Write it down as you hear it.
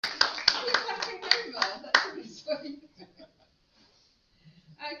week.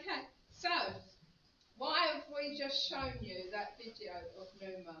 Okay, so why have we just shown you that video of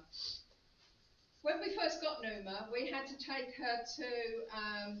Numa? When we first got Numa, we had to take her to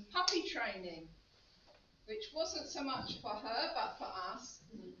puppy training, which wasn't so much for her but for us.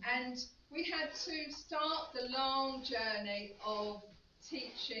 And we had to start the long journey of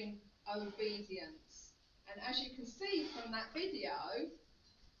teaching obedience. And as you can see from that video,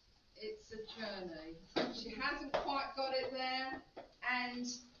 it's a journey. She hasn't quite got it there. And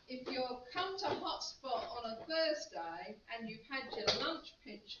if you've come to Hotspot on a Thursday and you've had your lunch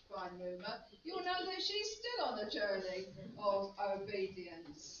pinched by Numa, you'll know that she's still on a journey of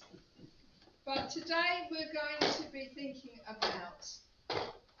obedience. But today we're going to be thinking about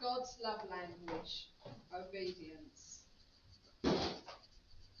God's love language, obedience.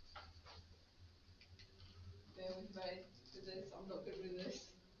 Bear with me with this. I'm not good with this.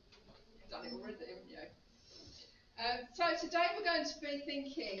 You've done it already, haven't you? So today we're going to be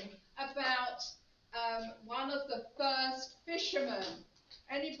thinking about one of the first fishermen.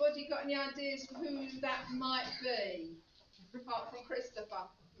 Anybody got any ideas who that might be? Apart from Christopher.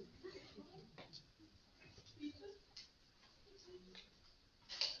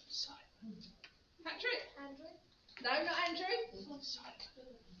 Patrick? Andrew? No, not Andrew.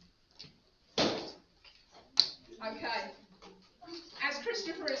 Okay. As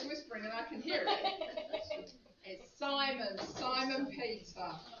Christopher is whispering and I can hear it, it's Simon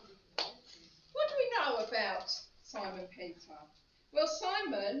Peter. What do we know about Simon Peter? Well,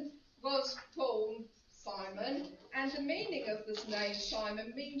 Simon was born Simon, and the meaning of this name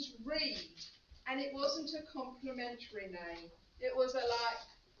Simon means reed, and it wasn't a complimentary name. It was a like,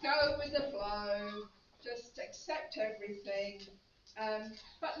 go with the flow, just accept everything.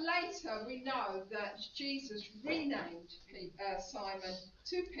 But later we know that Jesus renamed Simon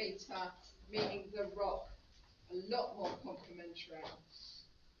to Peter, meaning the rock, a lot more complimentary.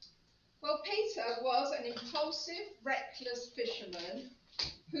 Well, Peter was an impulsive, reckless fisherman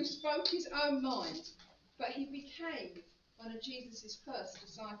who spoke his own mind, but he became one of Jesus' first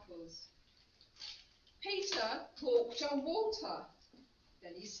disciples. Peter walked on water,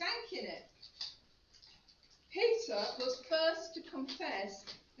 then he sank in it. Peter was first to confess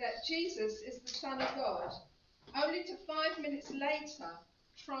that Jesus is the Son of God, only to 5 minutes later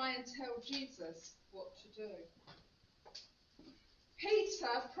try and tell Jesus what to do.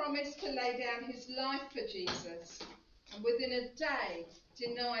 Peter promised to lay down his life for Jesus, and within a day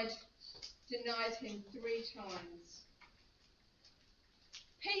denied him 3 times.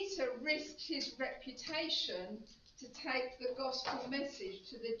 Peter risked his reputation to take the gospel message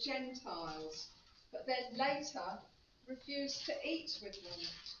to the Gentiles, but then later refused to eat with them.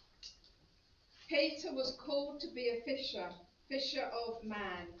 Peter was called to be a fisher of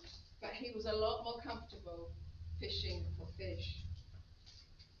man, but he was a lot more comfortable fishing for fish.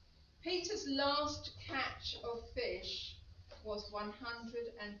 Peter's last catch of fish was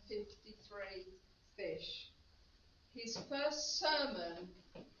 153 fish. His first sermon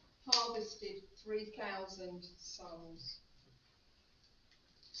harvested 3,000 souls.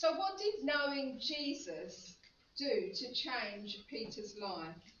 So what did knowing Jesus do to change Peter's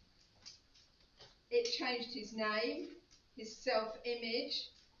life? It changed his name, his self-image,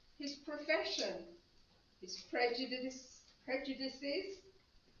 his profession, his prejudices,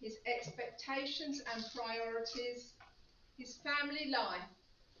 his expectations and priorities, his family life,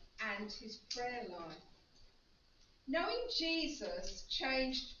 and his prayer life. Knowing Jesus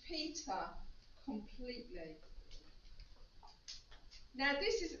changed Peter completely. Now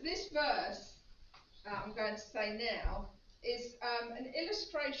this verse, I'm going to say now, is an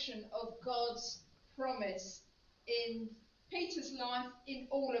illustration of God's promise in Peter's life, in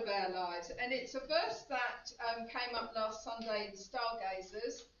all of our lives. And it's a verse that came up last Sunday in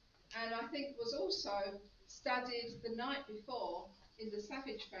Stargazers, and I think was also studied the night before in the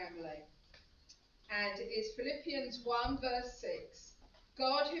Savage family. And it is Philippians 1 verse 6.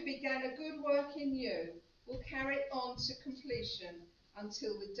 God who began a good work in you will carry it on to completion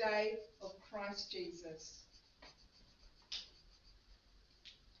until the day of Christ Jesus.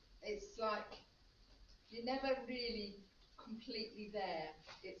 It's like you're never really completely there.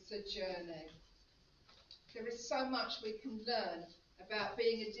 It's a journey. There is so much we can learn about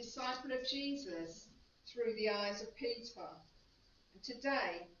being a disciple of Jesus through the eyes of Peter. And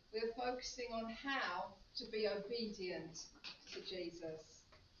today we're focusing on how to be obedient to Jesus.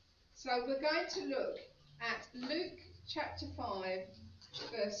 So we're going to look at Luke chapter 5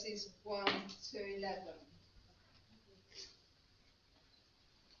 verses 1 to 11.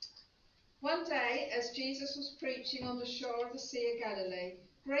 One day, as Jesus was preaching on the shore of the Sea of Galilee,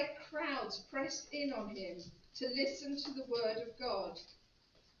 great crowds pressed in on him to listen to the word of God.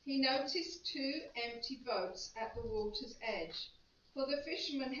 He noticed 2 empty boats at the water's edge, for the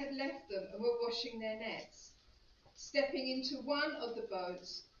fishermen had left them and were washing their nets. Stepping into one of the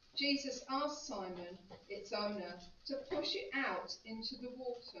boats, Jesus asked Simon, its owner, to push it out into the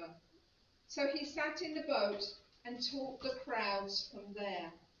water. So he sat in the boat and taught the crowds from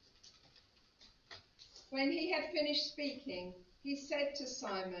there. When he had finished speaking, he said to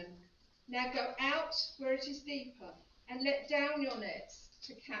Simon, "Now go out where it is deeper and let down your nets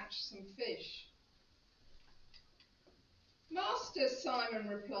to catch some fish." "Master," Simon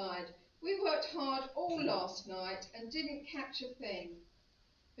replied, "we worked hard all last night and didn't catch a thing.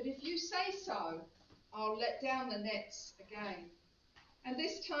 But if you say so, I'll let down the nets again." And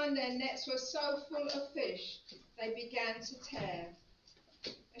this time their nets were so full of fish, they began to tear.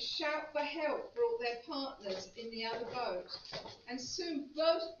 A shout for help brought their partners in the other boat, and soon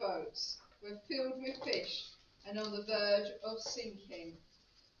both boats were filled with fish and on the verge of sinking.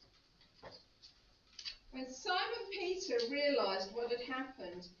 When Simon Peter realized what had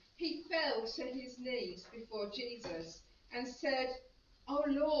happened, he fell to his knees before Jesus and said, "Oh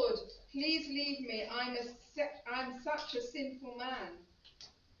Lord, please leave me. I'm such a sinful man."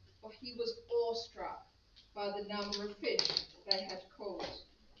 For he was awestruck by the number of fish they had caught,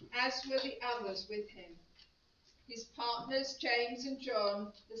 as were the others with him. His partners, James and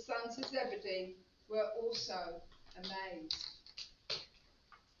John, the sons of Zebedee, were also amazed.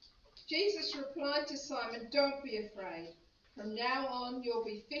 Jesus replied to Simon, "Don't be afraid. From now on you'll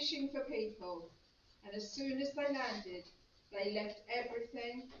be fishing for people." And as soon as they landed, they left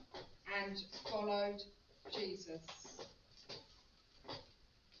everything and followed Jesus.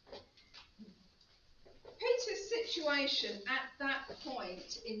 Peter's situation at that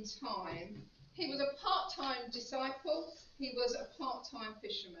point in time, he was a part-time disciple, he was a part-time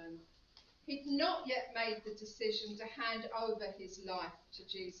fisherman. He'd not yet made the decision to hand over his life to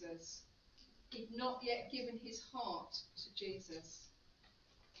Jesus. He'd not yet given his heart to Jesus.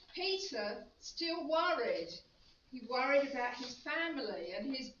 Peter still worried. He worried about his family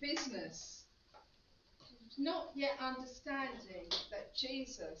and his business. He was not yet understanding that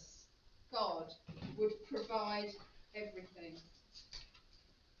Jesus, God, would provide everything.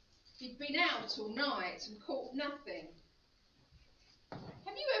 He'd been out all night and caught nothing.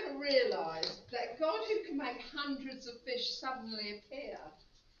 Have you ever realised that God, who can make hundreds of fish suddenly appear,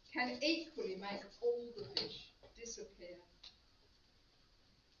 can equally make all the fish disappear?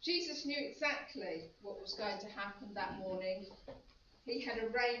 Jesus knew exactly what was going to happen that morning. He had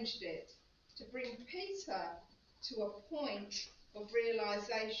arranged it to bring Peter to a point of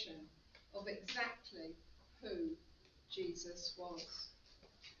realisation of exactly who Jesus was.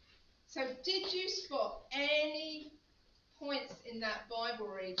 So did you spot any points in that Bible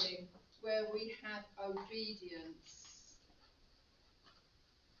reading where we had obedience?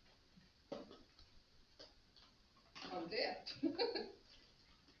 Oh dear.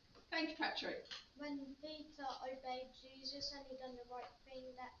 Thank you, Patrick. When Peter obeyed Jesus and he done the right thing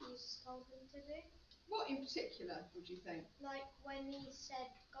that Jesus told him to do. What in particular would you think? Like when he said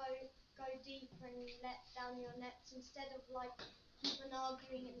go deeper and let down your nets, instead of like keep on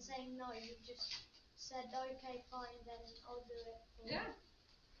arguing and saying no, you just said okay, fine, then I'll do it. Yeah.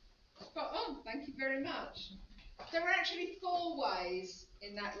 Spot on, thank you very much. There are actually 4 ways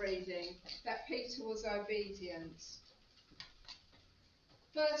in that reading that Peter was obedient.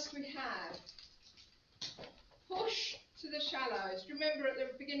 First we have push to the shallows. Do you remember at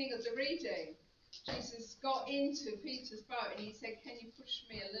the beginning of the reading, Jesus got into Peter's boat and he said, "Can you push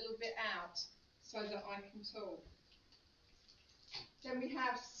me a little bit out so that I can talk?" Then we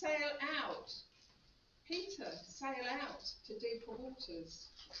have sail out. Peter, sail out to deeper waters.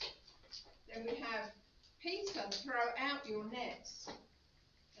 Then we have Peter, throw out your nets.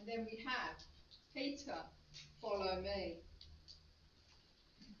 And then we have Peter, follow me.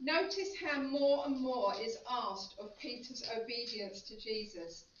 Notice how more and more is asked of Peter's obedience to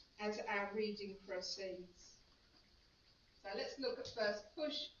Jesus as our reading proceeds. So let's look at first,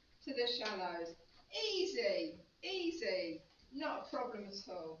 push to the shallows. Easy, easy, not a problem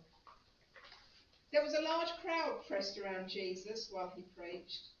at all. There was a large crowd pressed around Jesus while he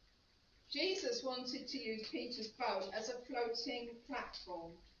preached. Jesus wanted to use Peter's boat as a floating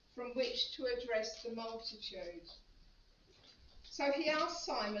platform from which to address the multitude. So he asked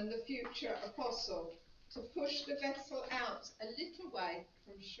Simon, the future apostle, to push the vessel out a little way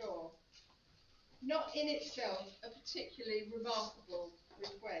from shore. Not in itself a particularly remarkable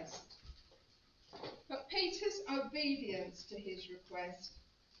request. But Peter's obedience to his request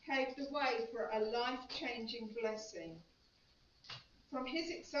paved the way for a life-changing blessing. From his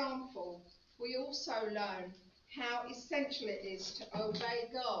example, we also learn how essential it is to obey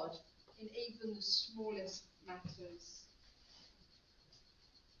God in even the smallest matters.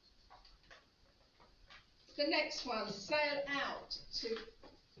 The next one, sail out to...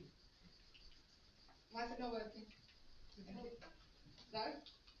 Why is it not working? No?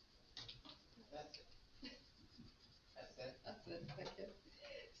 That's it. That's it, thank you.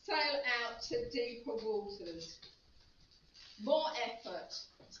 Sail out to deeper waters. More effort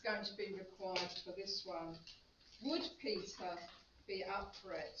is going to be required for this one. Would Peter be up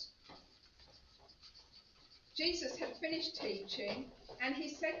for it? Jesus had finished teaching, and he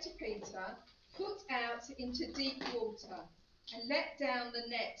said to Peter, "Put out into deep water and let down the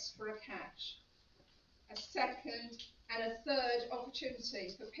nets for a catch." A second and a third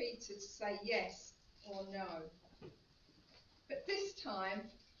opportunity for Peter to say yes or no. But this time,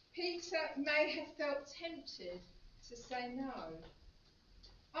 Peter may have felt tempted to say no.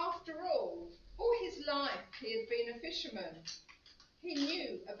 After all his life he had been a fisherman. He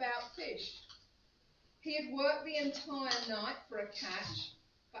knew about fish. He had worked the entire night for a catch,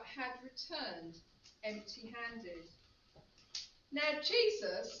 but had returned empty-handed. Now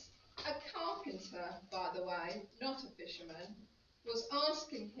Jesus, a carpenter, by the way, not a fisherman, was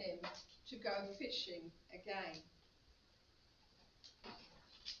asking him to go fishing again.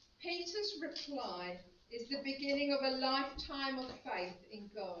 Peter's reply is the beginning of a lifetime of faith in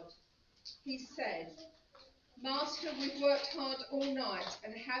God. He said, "Master, we've worked hard all night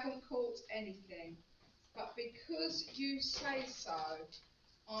and haven't caught anything, but because you say so,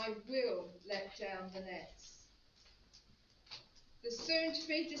 I will let down the nets." The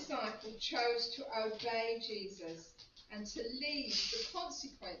soon-to-be disciple chose to obey Jesus and to leave the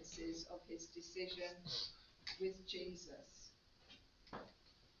consequences of his decision with Jesus.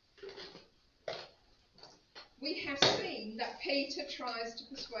 We have seen that Peter tries to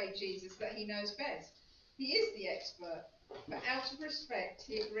persuade Jesus that he knows best. He is the expert, but out of respect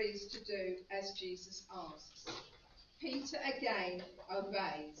he agrees to do as Jesus asks. Peter again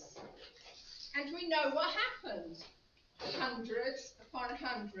obeys. And we know what happened. Hundreds upon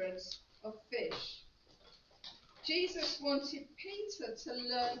hundreds of fish. Jesus wanted Peter to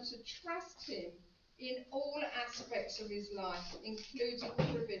learn to trust him in all aspects of his life, including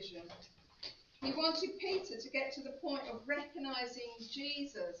provision. He wanted Peter to get to the point of recognizing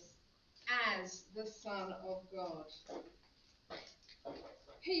Jesus as the Son of God.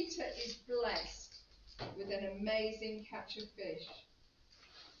 Peter is blessed with an amazing catch of fish.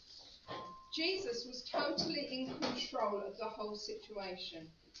 Jesus was totally in control of the whole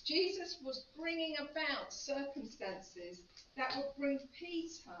situation. Jesus was bringing about circumstances that would bring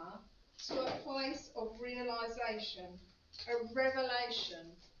Peter to a place of realization, a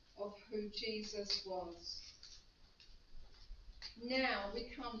revelation of who Jesus was. Now we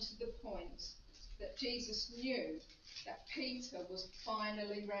come to the point that Jesus knew that Peter was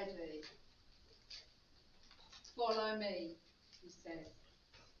finally ready. "Follow me," he says,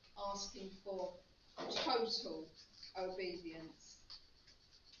 asking for total obedience.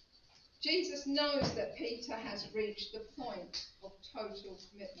 Jesus knows that Peter has reached the point of total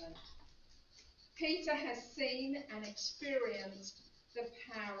commitment. Peter has seen and experienced the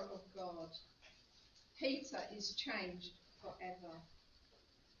power of God. Peter is changed forever.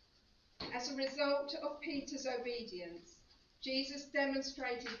 As a result of Peter's obedience, Jesus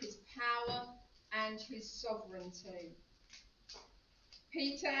demonstrated his power and his sovereignty.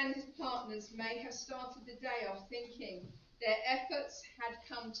 Peter and his partners may have started the day off thinking their efforts had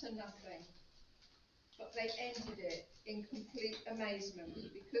come to nothing, but they ended it in complete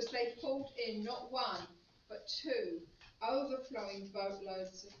amazement because they pulled in not one, but two overflowing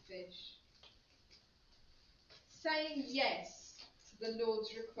boatloads of fish. Saying yes to the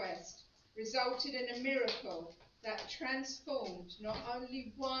Lord's request resulted in a miracle that transformed not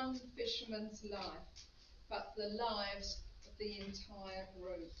only one fisherman's life, but the lives of the entire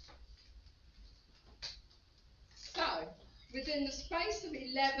group. So, within the space of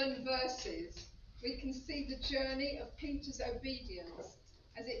 11 verses, we can see the journey of Peter's obedience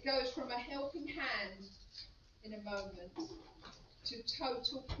as it goes from a helping hand in a moment to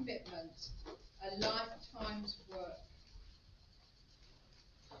total commitment, a lifetime's work.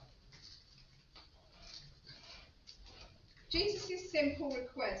 Jesus' simple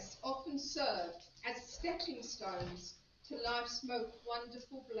requests often serve as stepping stones to life's most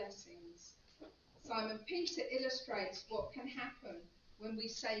wonderful blessings. Simon Peter illustrates what can happen when we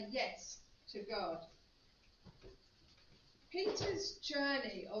say yes to God. Peter's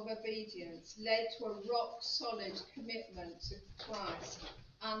journey of obedience led to a rock-solid commitment to Christ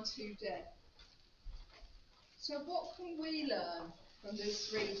unto death. So what can we learn from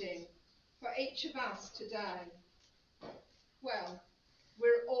this reading for each of us today? Well,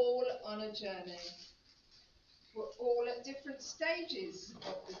 we're all on a journey. We're all at different stages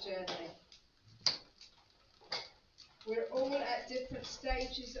of the journey. We're all at different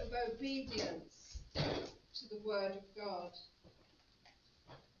stages of obedience to the Word of God.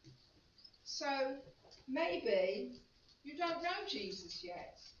 So, maybe you don't know Jesus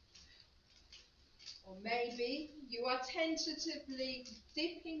yet. Or maybe you are tentatively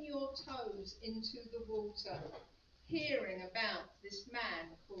dipping your toes into the water, hearing about this man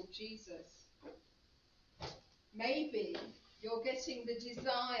called Jesus. Maybe you're getting the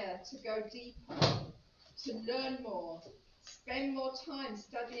desire to go deeper, to learn more, spend more time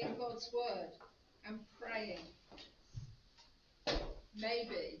studying God's Word and praying.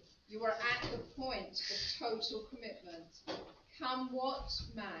 Maybe you are at the point of total commitment. Come what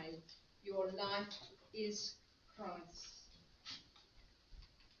may, your life is Christ.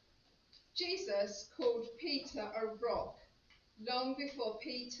 Jesus called Peter a rock long before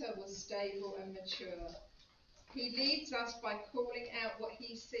Peter was stable and mature. He leads us by calling out what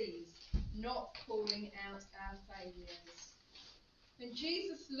he sees, not calling out our failures. When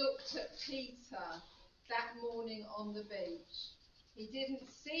Jesus looked at Peter that morning on the beach, he didn't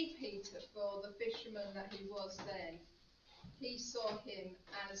see Peter for the fisherman that he was then. He saw him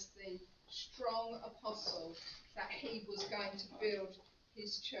as the strong apostle that he was going to build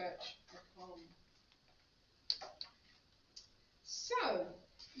his church upon. So,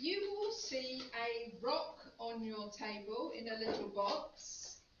 you will see a rock on your table in a little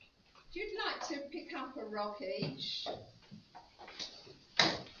box. If you'd like to pick up a rock each.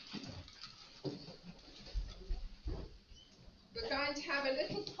 We're going to have a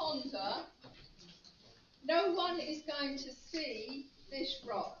little ponder. No one is going to see this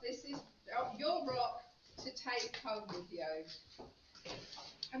rock. This is your rock to take home with you.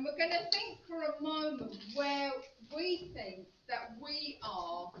 And we're going to think for a moment where we think that we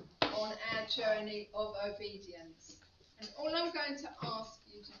are on our journey of obedience. And all I'm going to ask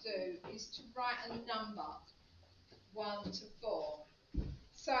you to do is to write a number, 1 to 4.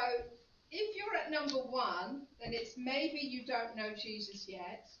 So, if you're at number 1, then it's maybe you don't know Jesus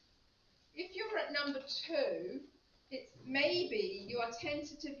yet. If you're at number 2, it's maybe you are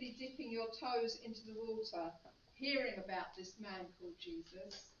tentatively dipping your toes into the water, hearing about this man called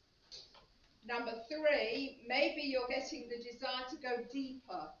Jesus. Number 3, maybe you're getting the desire to go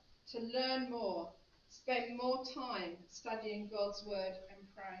deeper, to learn more, spend more time studying God's Word and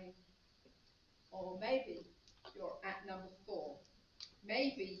praying. Or maybe you're at number 4.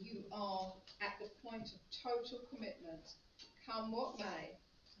 Maybe you are at the point of total commitment. Come what may,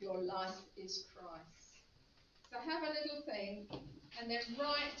 your life is Christ. So have a little think and then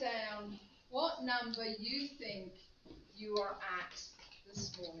write down what number you think you are at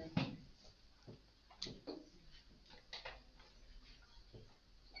this morning.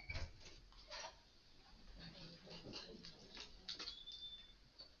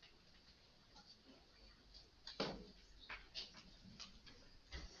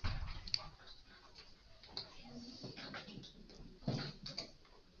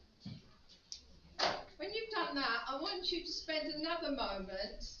 When you've done that, I want you to spend another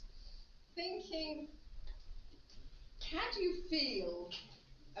moment thinking, how do you feel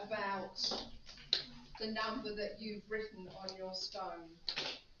about the number that you've written on your stone?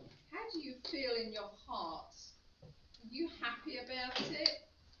 How do you feel in your heart? Are you happy about it?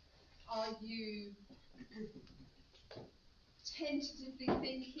 Are you tentatively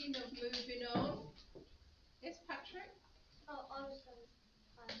thinking of moving on? Yes, Patrick? Oh, I was going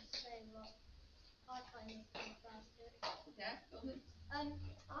to say what I kind of feel about it. Yeah, go on then.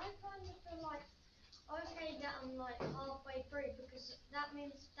 I kind of feel like, okay, that I'm like halfway through because that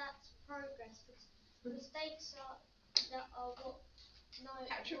means that's progress. Because mistakes are that are what. No.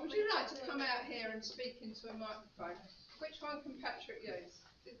 Patrick, would you like to come out here and speak into a microphone? Which one can Patrick use?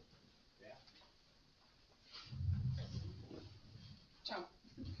 Yeah. Jump.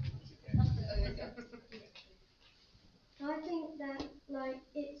 I think that like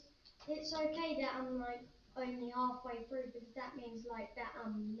it's okay that I'm like only halfway through because that means like that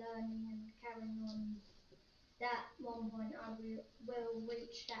I'm learning and carrying on. That one point I will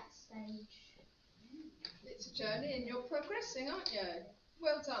reach that stage. It's a journey and you're progressing, aren't you?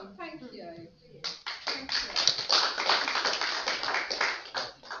 Well done, thank you. Thank you.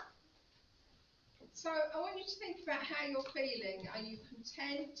 So I want you to think about how you're feeling. Are you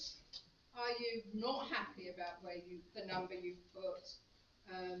content? Are you not happy about the number you've put?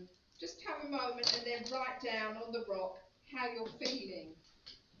 Just have a moment and then write down on the rock how you're feeling.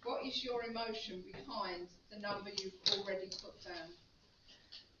 What is your emotion behind the number you've already put down?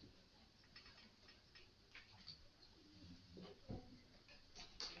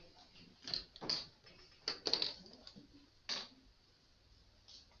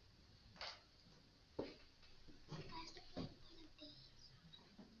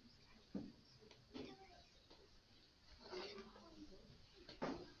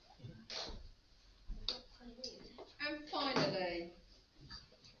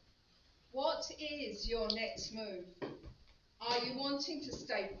 is your next move? Are you wanting to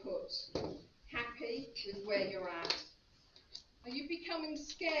stay put, happy with where you're at? Are you becoming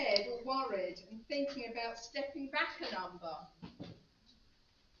scared or worried and thinking about stepping back a number?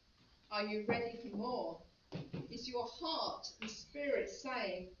 Are you ready for more? Is your heart and spirit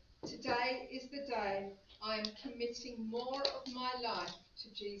saying, today is the day I am committing more of my life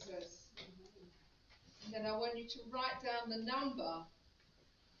to Jesus? And then I want you to write down the number.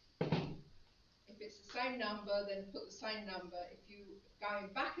 If it's the same number, then put the same number. If you're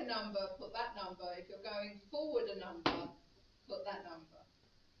going back a number, put that number. If you're going forward a number, put that number.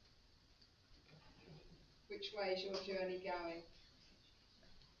 Which way is your journey going?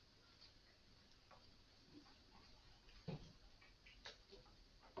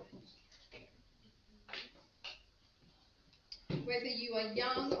 Whether you are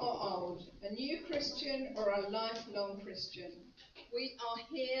young or old, a new Christian or a lifelong Christian, we are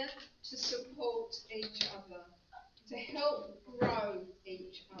here to support each other, to help grow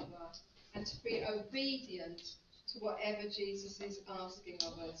each other, and to be obedient to whatever Jesus is asking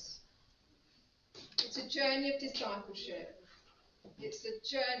of us. It's a journey of discipleship. It's a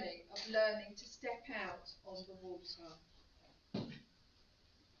journey of learning to step out on the water.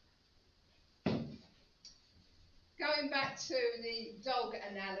 Going back to the dog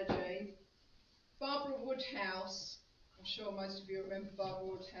analogy, Barbara Woodhouse, I'm sure most of you remember Barbara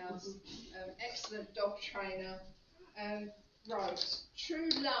Woodhouse, excellent dog trainer, wrote, "True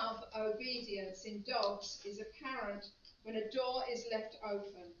love, obedience in dogs is apparent when a door is left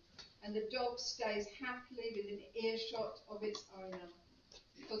open and the dog stays happily within earshot of its owner.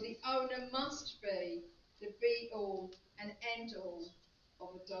 For the owner must be the be-all and end-all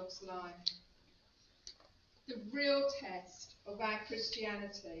of a dog's life." The real test of our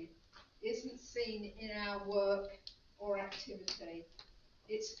Christianity isn't seen in our work or activity.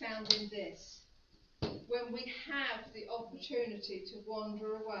 It's found in this. When we have the opportunity to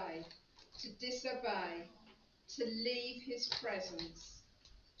wander away, to disobey, to leave his presence,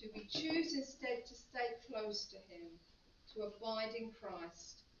 do we choose instead to stay close to him, to abide in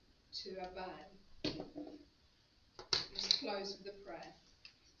Christ, to obey? Let's close with a prayer.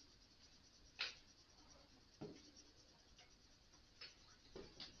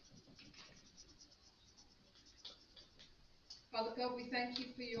 Father God, we thank you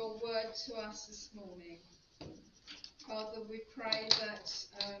for your word to us this morning. Father, we pray that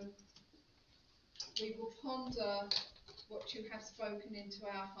we will ponder what you have spoken into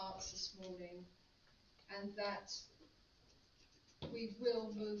our hearts this morning, and that we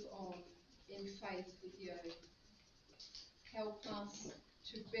will move on in faith with you. Help us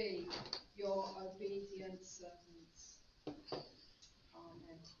to be your obedient servants.